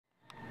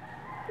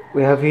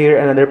We have here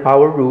another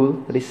power rule,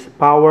 that is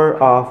power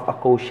of a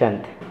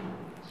quotient.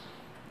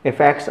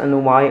 If x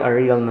and y are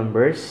real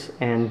numbers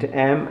and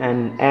m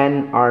and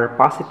n are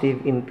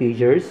positive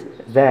integers,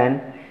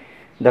 then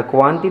the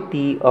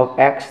quantity of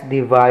x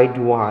divided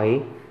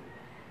y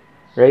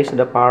raised to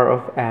the power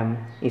of m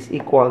is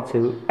equal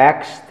to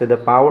x to the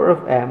power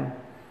of m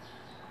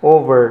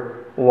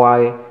over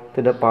y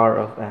to the power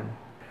of m.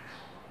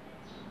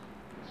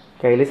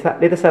 Okay,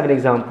 let us have an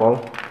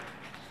example.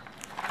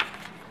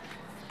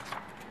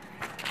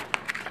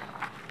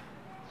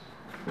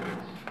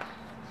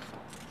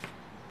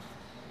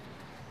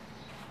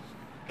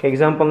 Okay,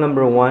 example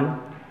number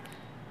 1.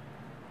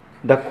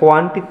 The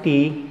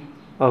quantity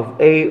of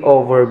a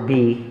over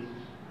b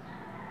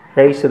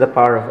raised to the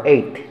power of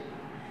 8.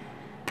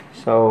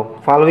 So,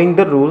 following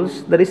the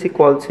rules, that is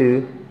equal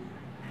to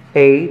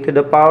a to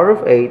the power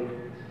of 8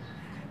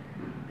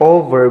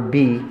 over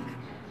b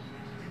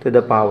to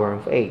the power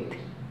of 8.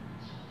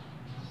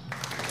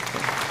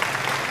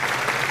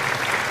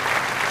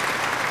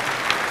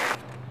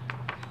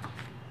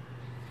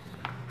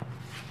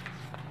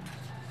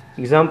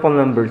 Example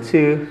number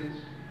 2,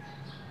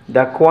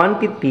 the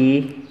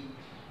quantity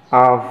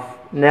of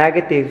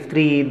negative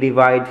 3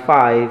 divided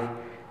 5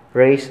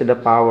 raised to the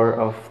power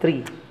of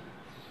 3.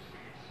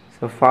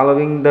 So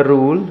following the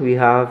rule, we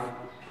have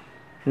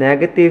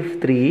negative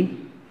 3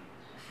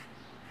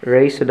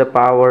 raised to the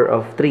power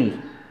of 3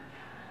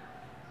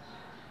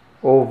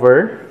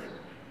 over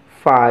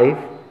 5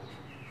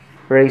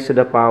 raised to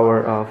the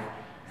power of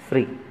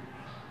 3.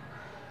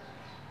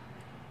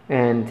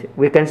 And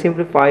we can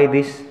simplify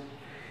this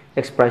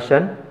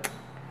expression.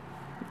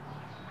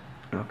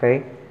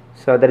 Okay,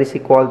 so that is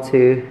equal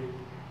to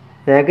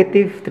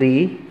negative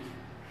 3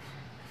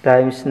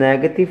 times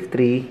negative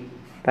 3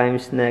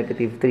 times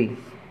negative 3.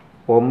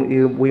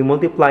 We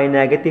multiply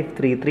negative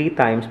 3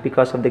 times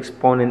because of the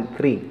exponent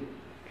 3.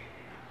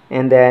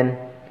 And then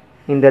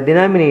in the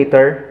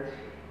denominator,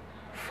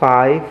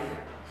 5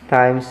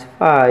 times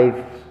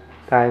 5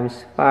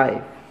 times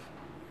 5.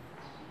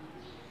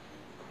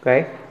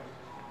 Okay,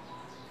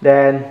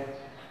 then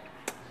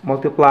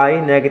multiply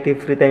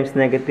negative 3 times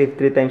negative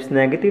 3 times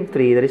negative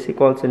 3, that is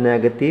equal to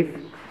negative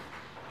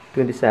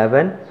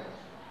 27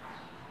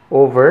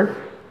 over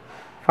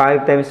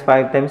 5 times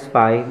 5 times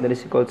 5, that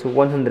is equal to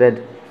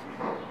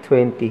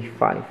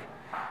 125.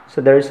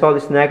 So the result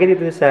is negative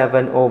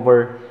 27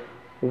 over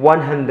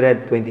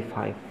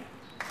 125.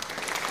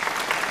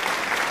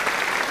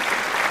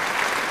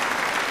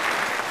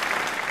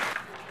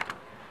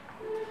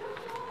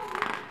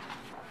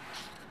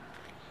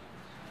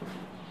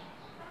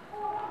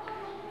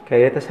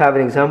 Okay, let us have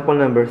an example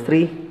number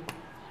 3.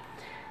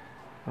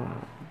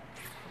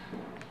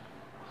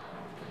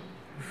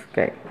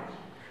 Okay,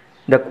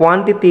 the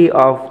quantity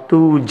of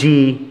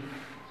 2g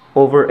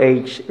over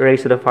h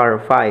raised to the power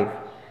of 5.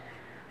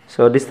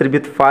 So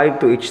distribute 5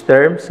 to each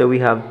term. So we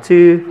have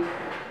 2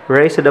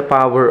 raised to the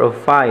power of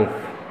 5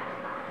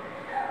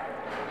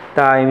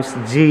 times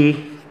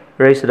g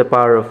raised to the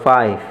power of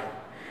 5.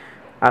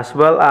 As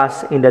well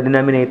as in the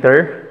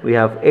denominator, we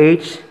have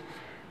h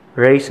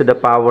raised to the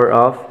power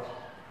of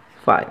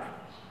 5.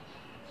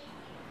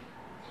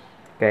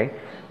 Okay,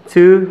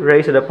 2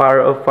 raised to the power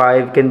of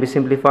 5 can be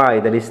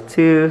simplified. That is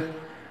 2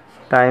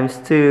 times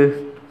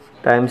 2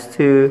 times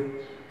 2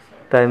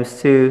 times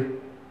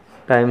 2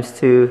 times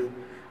 2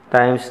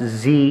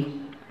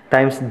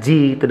 times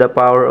g to the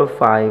power of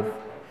 5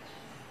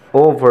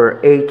 over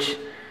h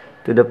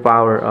to the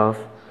power of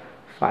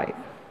 5.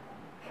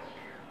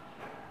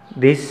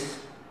 These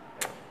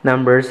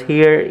numbers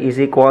here is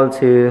equal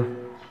to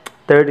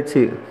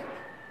 32.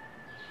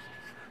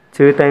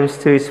 2 times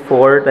 2 is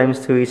 4, times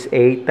 2 is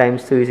 8,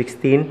 times 2 is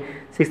 16,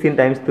 16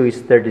 times 2 is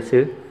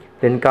 32.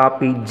 Then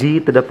copy g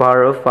to the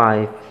power of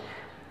 5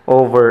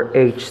 over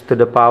h to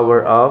the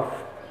power of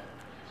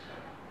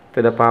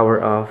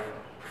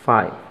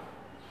 5.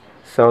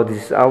 So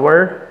this is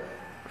our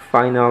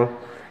final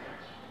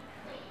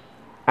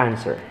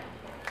answer.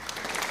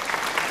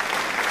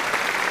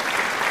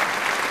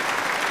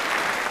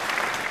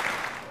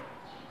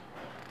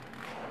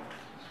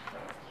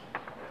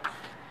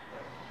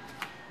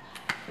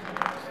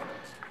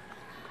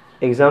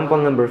 Example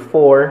number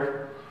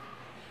 4,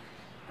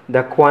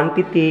 the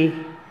quantity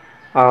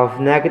of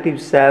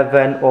negative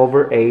 7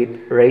 over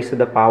 8 raised to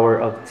the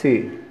power of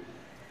 2.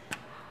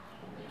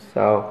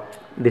 So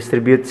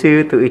distribute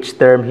 2 to each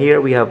term here.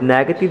 We have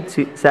negative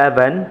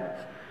 7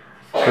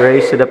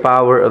 raised to the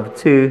power of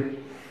 2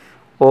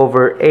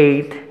 over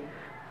 8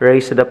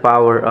 raised to the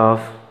power of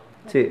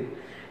 2.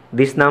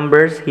 These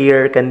numbers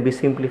here can be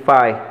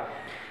simplified.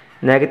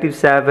 Negative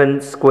 7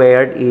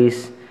 squared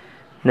is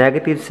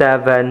negative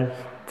 7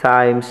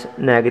 times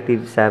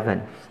negative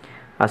 7.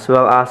 As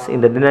well as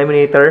in the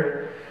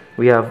denominator,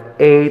 we have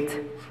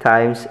 8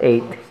 times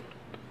 8.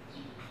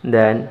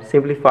 Then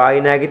simplify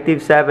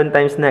negative 7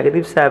 times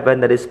negative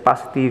 7, that is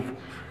positive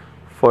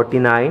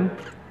 49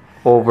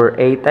 over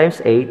 8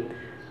 times 8,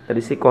 that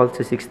is equal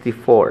to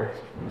 64.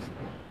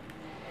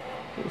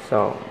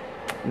 So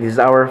this is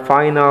our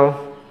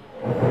final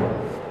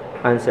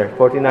answer,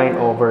 49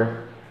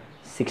 over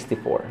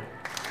 64.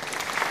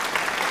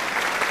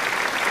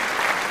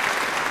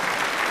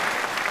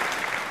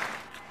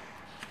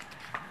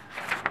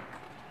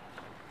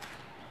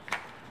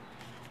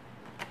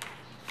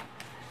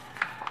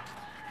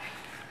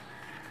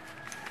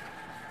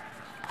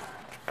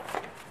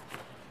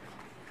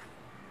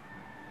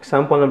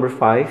 Example number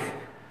 5.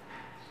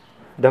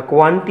 The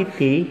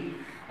quantity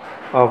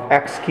of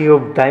x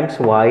cubed times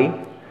y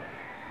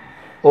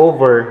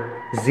over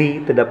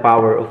z to the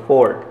power of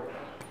 4.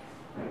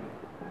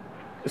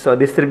 So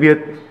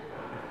distribute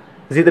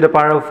z to the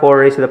power of 4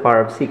 raised to the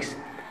power of 6.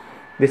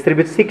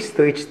 Distribute 6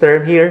 to each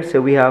term here. So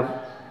we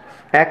have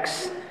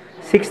x,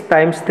 6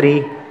 times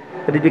 3,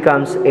 that it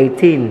becomes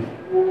 18.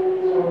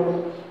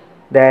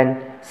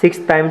 Then 6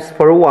 times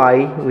for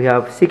y, we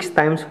have 6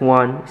 times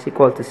 1 is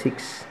equal to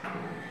 6.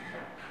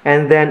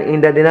 And then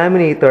in the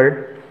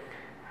denominator,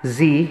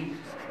 z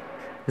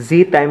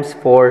times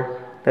 4,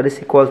 that is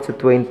equal to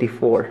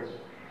 24.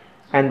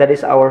 And that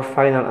is our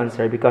final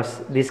answer because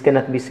this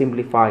cannot be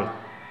simplified.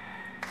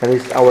 That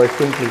is our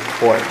simplest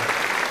form.